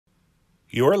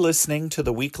You're listening to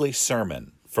the weekly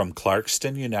sermon from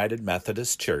Clarkston United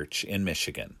Methodist Church in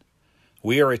Michigan.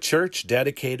 We are a church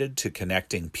dedicated to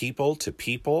connecting people to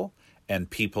people and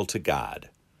people to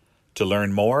God. To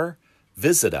learn more,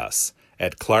 visit us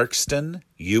at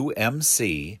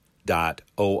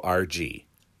clarkstonumc.org.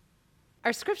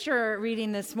 Our scripture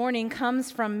reading this morning comes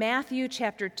from Matthew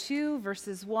chapter 2,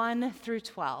 verses 1 through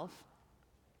 12.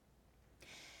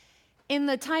 In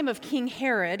the time of King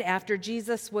Herod, after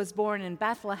Jesus was born in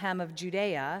Bethlehem of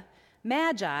Judea,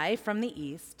 Magi from the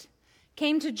east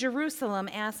came to Jerusalem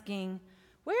asking,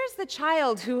 "Where is the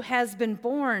child who has been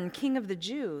born King of the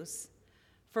Jews?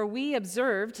 For we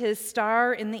observed his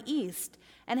star in the east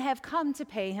and have come to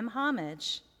pay him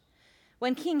homage."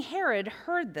 When King Herod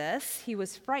heard this, he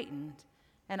was frightened,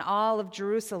 and all of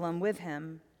Jerusalem with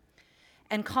him.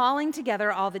 And calling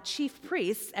together all the chief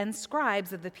priests and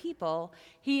scribes of the people,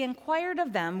 he inquired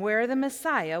of them where the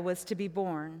Messiah was to be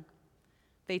born.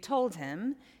 They told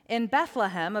him, "In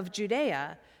Bethlehem of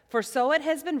Judea, for so it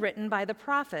has been written by the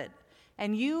prophet,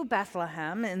 'And you,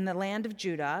 Bethlehem, in the land of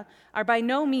Judah, are by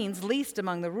no means least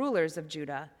among the rulers of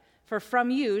Judah, for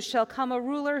from you shall come a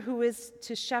ruler who is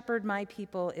to shepherd my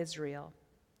people Israel.'"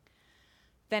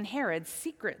 Then Herod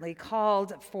secretly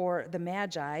called for the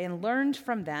Magi and learned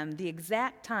from them the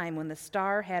exact time when the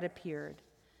star had appeared.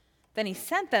 Then he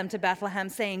sent them to Bethlehem,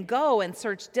 saying, "Go and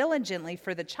search diligently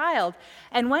for the child,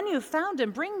 and when you found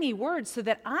him, bring me word so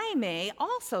that I may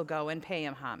also go and pay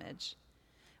him homage."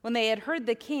 When they had heard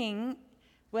the king,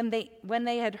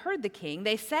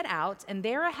 they set out, and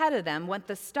there ahead of them went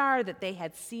the star that they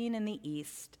had seen in the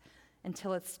east,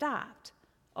 until it stopped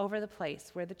over the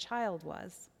place where the child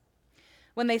was.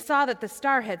 When they saw that the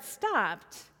star had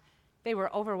stopped, they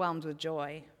were overwhelmed with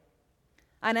joy.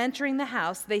 On entering the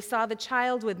house, they saw the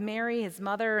child with Mary, his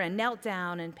mother, and knelt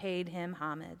down and paid him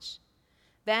homage.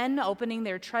 Then, opening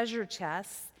their treasure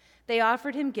chests, they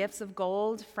offered him gifts of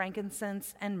gold,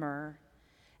 frankincense, and myrrh.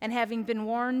 And having been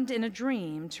warned in a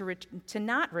dream to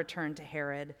not return to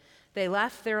Herod, they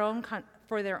left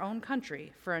for their own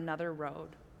country for another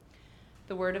road.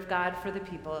 The word of God for the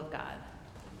people of God.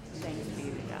 Thanks be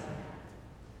to God.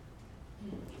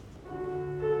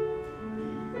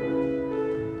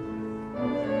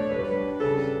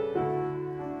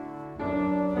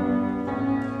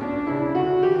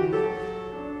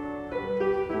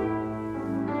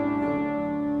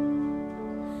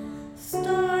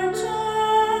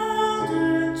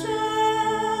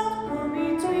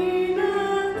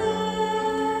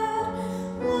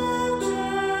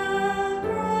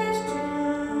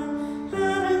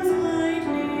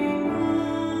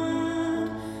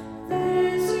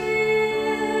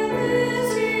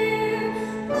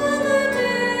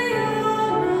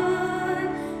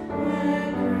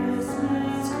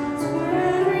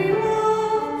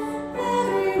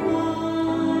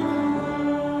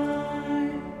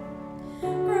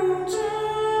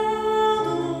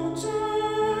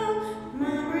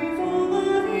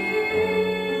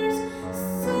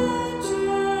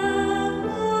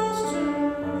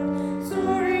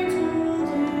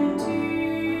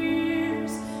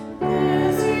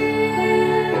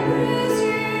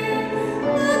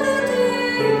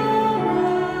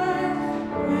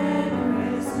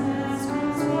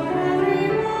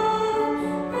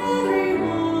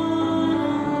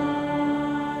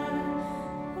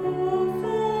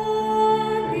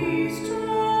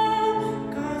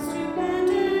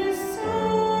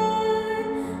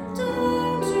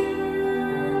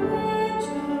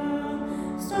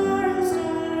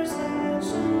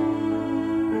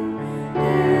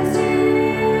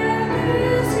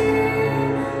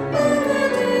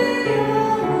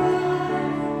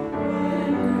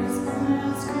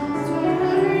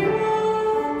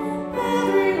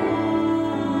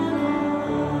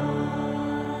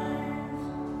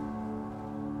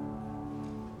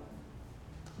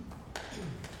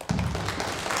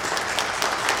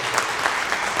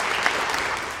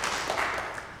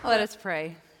 Let us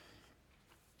pray.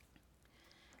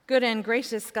 Good and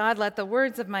gracious God, let the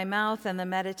words of my mouth and the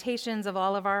meditations of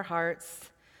all of our hearts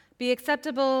be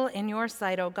acceptable in your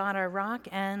sight, O God, our rock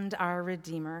and our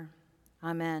Redeemer.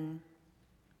 Amen.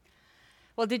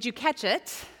 Well, did you catch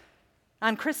it?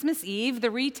 On Christmas Eve,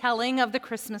 the retelling of the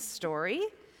Christmas story.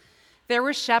 There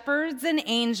were shepherds and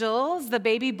angels, the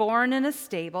baby born in a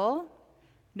stable,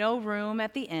 no room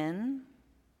at the inn.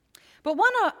 But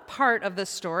one part of the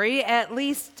story, at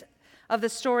least of the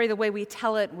story the way we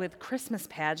tell it with Christmas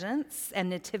pageants and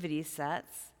nativity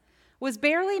sets, was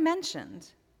barely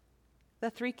mentioned: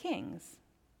 the three kings,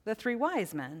 the three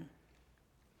wise men.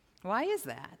 Why is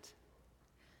that?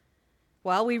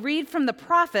 Well, we read from the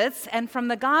prophets and from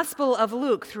the Gospel of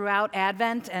Luke throughout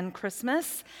Advent and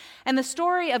Christmas, and the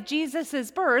story of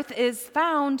Jesus' birth is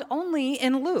found only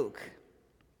in Luke.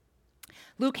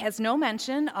 Luke has no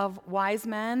mention of wise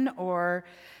men or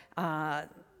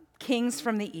kings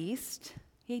from the east.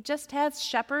 He just has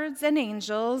shepherds and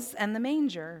angels and the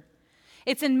manger.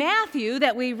 It's in Matthew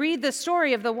that we read the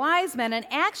story of the wise men, and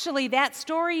actually that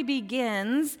story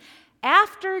begins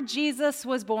after Jesus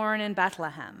was born in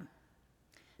Bethlehem.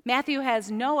 Matthew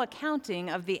has no accounting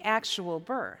of the actual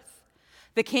birth.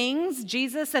 The kings,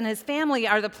 Jesus and his family,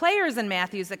 are the players in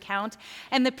Matthew's account,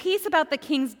 and the piece about the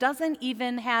kings doesn't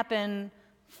even happen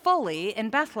fully in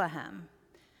Bethlehem.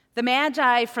 The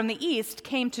Magi from the east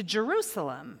came to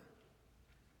Jerusalem.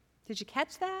 Did you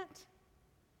catch that?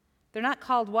 They're not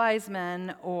called wise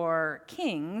men or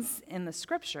kings in the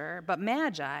scripture, but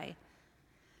Magi.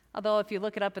 Although if you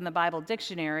look it up in the Bible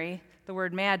dictionary, the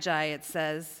word Magi, it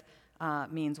says,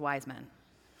 means wise men.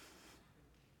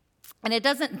 And it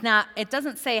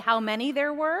doesn't say how many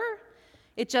there were.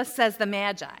 It just says the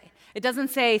Magi. It doesn't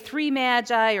say 3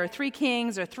 Magi or 3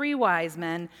 kings or 3 wise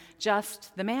men,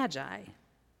 just the Magi.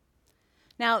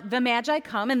 Now, the Magi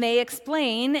come and they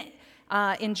explain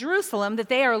in Jerusalem that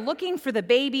they are looking for the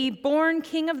baby born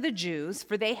King of the Jews,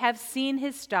 for they have seen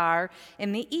his star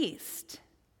in the east.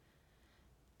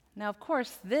 Now, of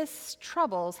course, this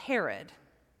troubles Herod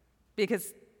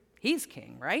because he's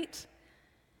king, right?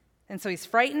 And so he's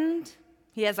frightened.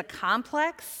 He has a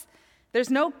complex.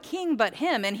 There's no king but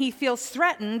him, and he feels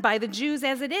threatened by the Jews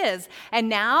as it is. And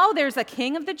now there's a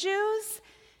king of the Jews?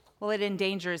 Well, it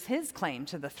endangers his claim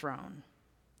to the throne.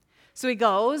 So he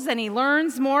goes and he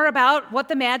learns more about what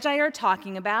the Magi are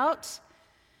talking about.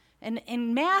 And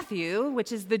in Matthew,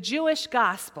 which is the Jewish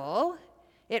gospel,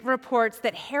 it reports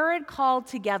that Herod called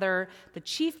together the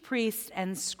chief priests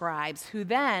and scribes, who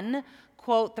then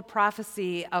quote the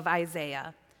prophecy of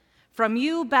Isaiah, "From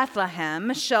you,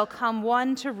 Bethlehem, shall come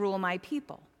one to rule my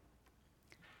people."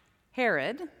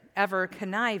 Herod, ever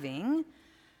conniving,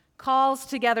 calls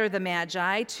together the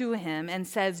Magi to him and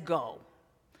says, "Go.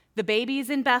 The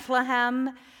baby's in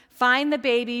Bethlehem. Find the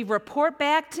baby, report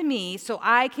back to me so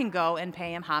I can go and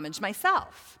pay him homage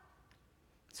myself."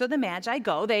 So the Magi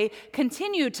go. They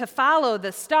continue to follow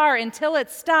the star until it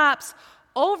stops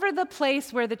over the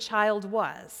place where the child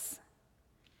was.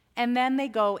 And then they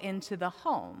go into the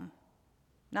home,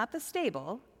 not the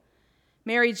stable.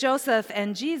 Mary, Joseph,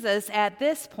 and Jesus at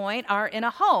this point are in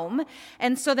a home,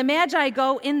 and so the Magi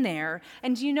go in there.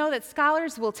 And you know that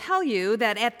scholars will tell you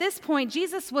that at this point,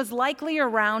 Jesus was likely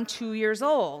around 2 years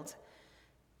old.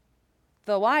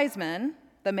 The wise men,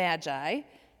 the Magi,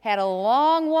 had a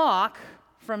long walk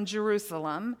from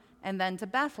Jerusalem and then to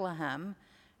Bethlehem,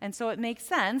 and so it makes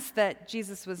sense that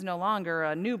Jesus was no longer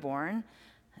a newborn,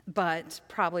 but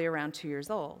probably around 2 years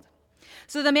old.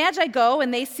 So the Magi go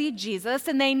and they see Jesus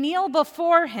and they kneel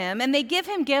before him and they give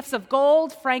him gifts of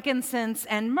gold, frankincense,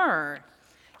 and myrrh.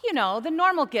 You know, the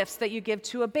normal gifts that you give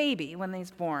to a baby when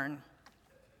he's born.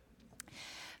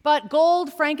 But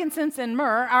gold, frankincense, and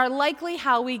myrrh are likely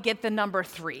how we get the number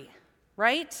 3,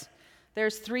 right?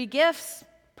 There's 3 gifts,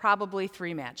 probably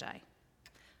 3 Magi.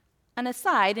 An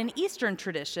aside, in Eastern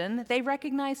tradition, they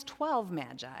recognize 12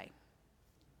 Magi.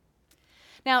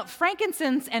 Now,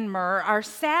 frankincense and myrrh are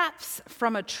saps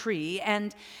from a tree,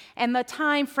 and the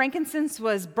time frankincense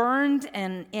was burned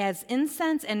as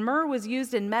incense, and myrrh was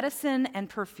used in medicine and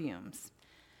perfumes.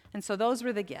 And so those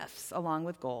were the gifts, along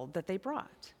with gold, that they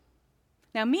brought.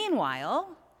 Now,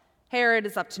 meanwhile, Herod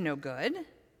is up to no good.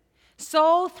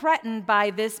 So threatened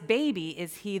by this baby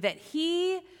is he that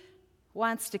he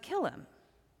wants to kill him.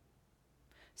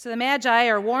 So the Magi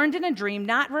are warned in a dream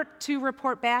not to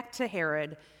report back to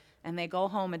Herod, and they go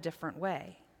home a different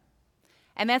way.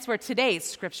 And that's where today's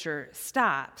scripture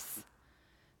stops.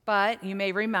 But you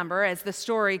may remember, as the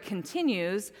story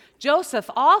continues, Joseph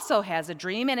also has a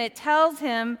dream, and it tells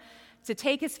him to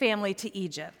take his family to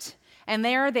Egypt. And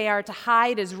there they are to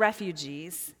hide as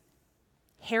refugees.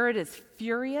 Herod is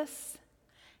furious,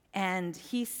 and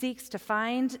he seeks to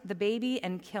find the baby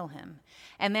and kill him.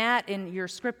 And that, in your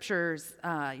scriptures,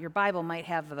 your Bible might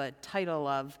have the title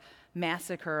of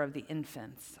Massacre of the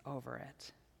Infants over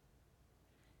it,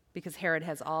 because Herod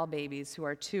has all babies who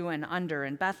are 2 and under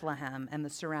in Bethlehem and the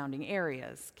surrounding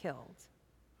areas killed.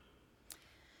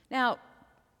 Now,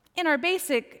 in our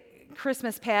basic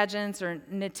Christmas pageants or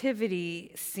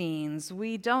nativity scenes,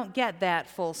 we don't get that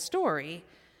full story.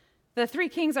 The 3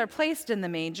 kings are placed in the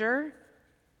manger,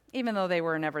 even though they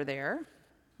were never there.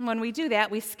 When we do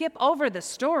that, we skip over the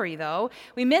story, though.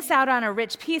 We miss out on a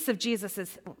rich piece of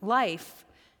Jesus' life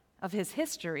of his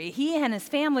history. He and his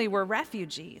family were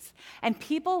refugees, and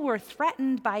people were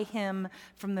threatened by him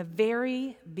from the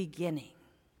very beginning.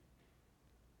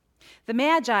 The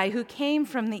Magi who came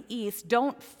from the east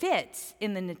don't fit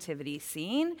in the nativity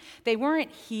scene. They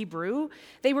weren't Hebrew.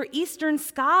 They were Eastern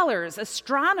scholars,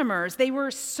 astronomers. They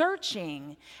were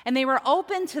searching, and they were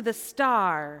open to the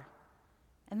star,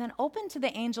 and then open to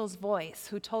the angel's voice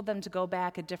who told them to go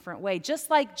back a different way, just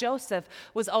like Joseph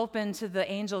was open to the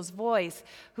angel's voice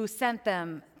who sent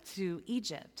them to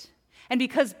Egypt. And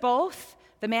because both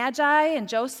the Magi and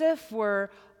Joseph were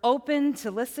open to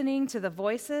listening to the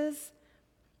voices,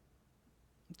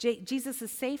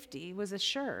 Jesus' safety was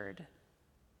assured.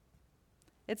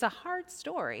 It's a hard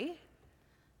story,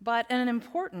 but an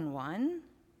important one.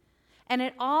 And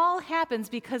it all happens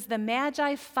because the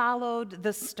Magi followed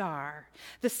the star.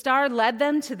 The star led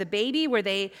them to the baby where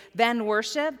they then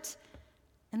worshiped.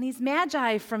 And these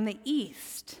Magi from the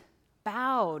east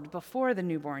bowed before the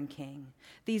newborn king.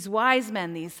 These wise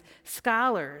men, these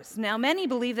scholars. Now, many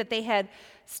believe that they had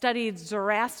studied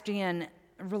Zoroastrian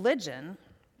religion,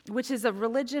 which was a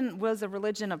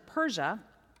religion of Persia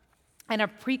and a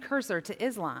precursor to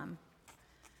Islam.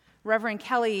 Reverend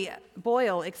Kelly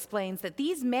Boyle explains that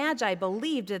these Magi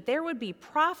believed that there would be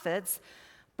prophets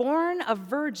born of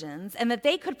virgins and that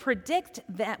they could predict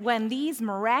that when these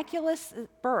miraculous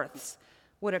births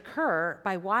would occur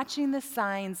by watching the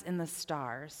signs in the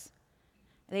stars.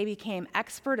 They became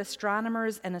expert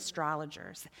astronomers and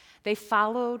astrologers. They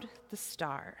followed the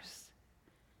stars,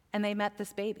 and they met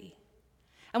this baby.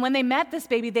 And when they met this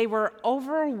baby, they were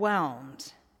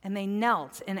overwhelmed. And they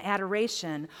knelt in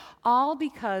adoration, all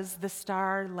because the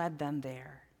star led them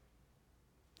there.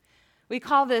 We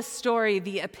call this story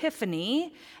the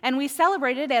Epiphany, and we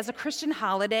celebrate it as a Christian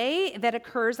holiday that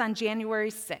occurs on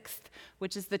January 6th,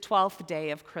 which is the 12th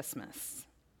day of Christmas.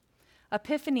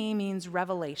 Epiphany means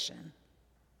revelation.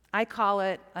 I call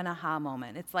it an aha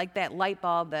moment. It's like that light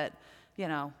bulb that,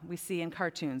 we see in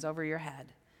cartoons over your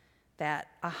head. That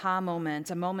aha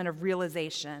moment, a moment of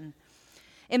realization.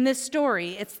 In this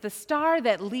story, it's the star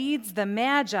that leads the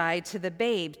Magi to the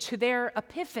babe, to their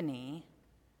epiphany,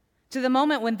 to the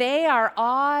moment when they are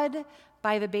awed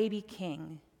by the baby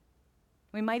king.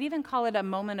 We might even call it a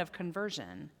moment of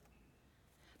conversion.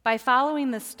 By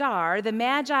following the star, the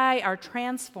Magi are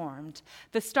transformed.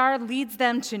 The star leads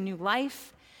them to new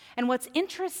life. And what's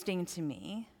interesting to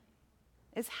me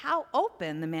is how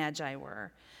open the Magi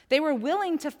were. They were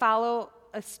willing to follow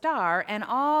a star and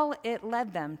all it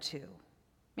led them to.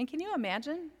 Can you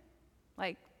imagine?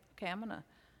 I'm going to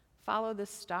follow this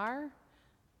star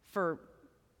for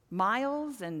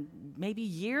miles and maybe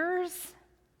years.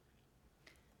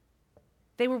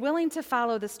 They were willing to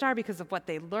follow the star because of what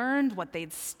they learned, what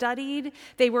they'd studied.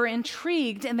 They were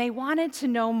intrigued and they wanted to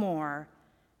know more.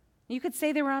 You could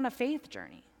say they were on a faith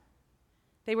journey.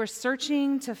 They were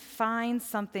searching to find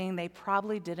something they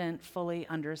probably didn't fully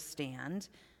understand,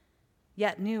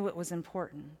 yet knew it was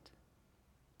important.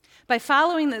 By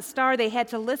following the star, they had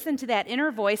to listen to that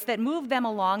inner voice that moved them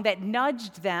along, that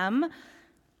nudged them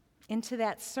into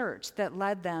that search that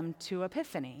led them to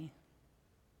Epiphany,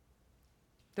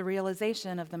 the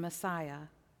realization of the Messiah.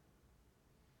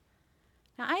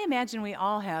 Now, I imagine we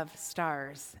all have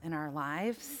stars in our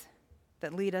lives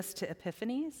that lead us to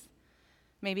epiphanies.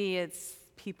 Maybe it's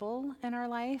people in our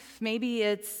life. Maybe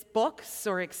it's books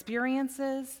or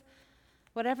experiences.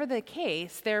 Whatever the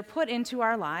case, they're put into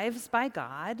our lives by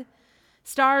God,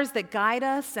 stars that guide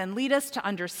us and lead us to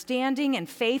understanding and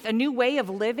faith, a new way of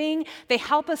living. They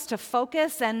help us to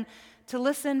focus and to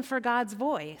listen for God's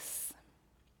voice.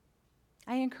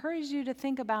 I encourage you to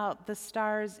think about the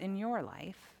stars in your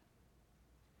life.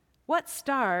 What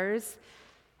stars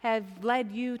have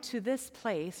led you to this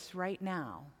place right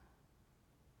now?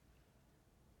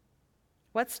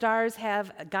 What stars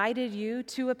have guided you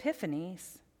to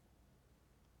epiphanies?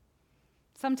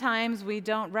 Sometimes we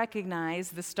don't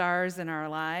recognize the stars in our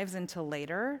lives until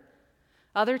later.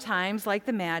 Other times, like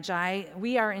the Magi,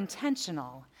 we are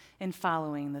intentional in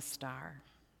following the star.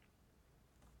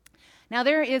 Now,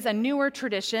 there is a newer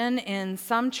tradition in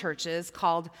some churches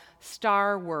called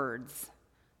Star Words.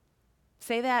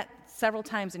 Say that several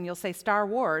times and you'll say Star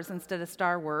Wars instead of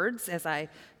Star Words, as I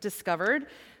discovered.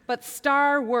 But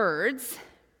Star Words,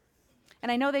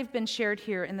 and I know they've been shared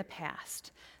here in the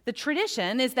past. The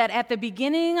tradition is that at the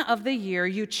beginning of the year,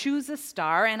 you choose a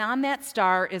star, and on that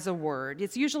star is a word.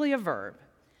 It's usually a verb.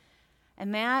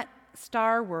 And that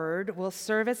star word will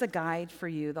serve as a guide for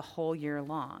you the whole year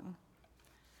long.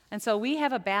 And so we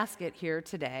have a basket here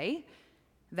today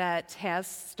that has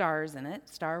stars in it,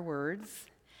 star words.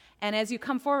 And as you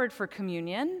come forward for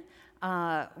communion,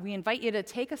 we invite you to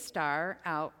take a star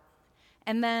out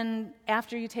And then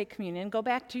after you take communion, go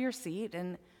back to your seat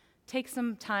and take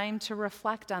some time to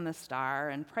reflect on the star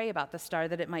and pray about the star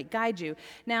that it might guide you.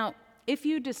 Now, if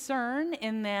you discern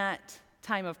in that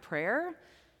time of prayer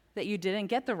that you didn't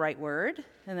get the right word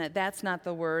and that that's not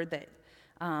the word that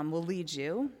will lead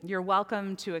you, you're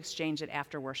welcome to exchange it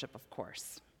after worship, of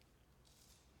course.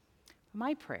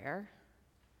 My prayer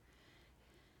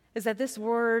is that this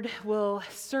word will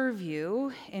serve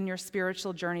you in your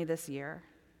spiritual journey this year,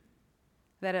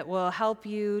 that it will help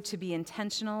you to be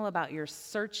intentional about your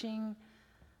searching,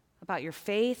 about your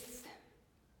faith,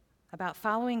 about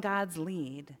following God's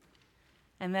lead,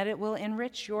 and that it will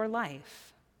enrich your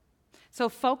life. So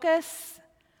focus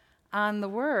on the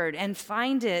word and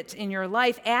find it in your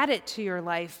life, add it to your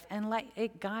life, and let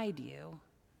it guide you.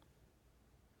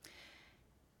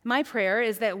 My prayer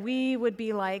is that we would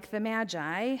be like the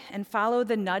Magi and follow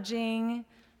the nudging,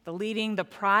 the leading, the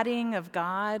prodding of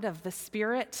God, of the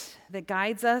Spirit that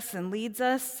guides us and leads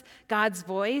us, God's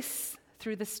voice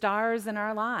through the stars in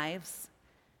our lives,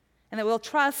 and that we'll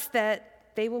trust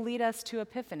that they will lead us to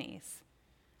epiphanies.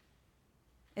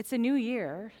 It's a new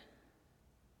year,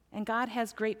 and God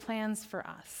has great plans for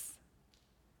us.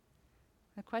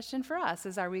 The question for us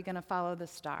is, are we going to follow the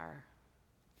star,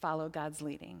 follow God's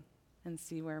leading, and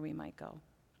see where we might go?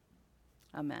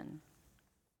 Amen.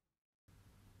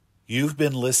 You've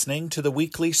been listening to the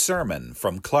weekly sermon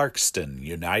from Clarkston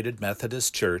United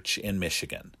Methodist Church in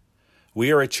Michigan.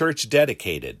 We are a church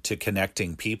dedicated to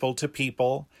connecting people to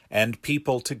people and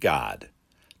people to God.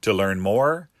 To learn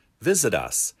more, visit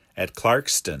us at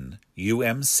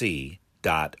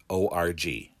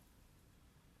clarkstonumc.org.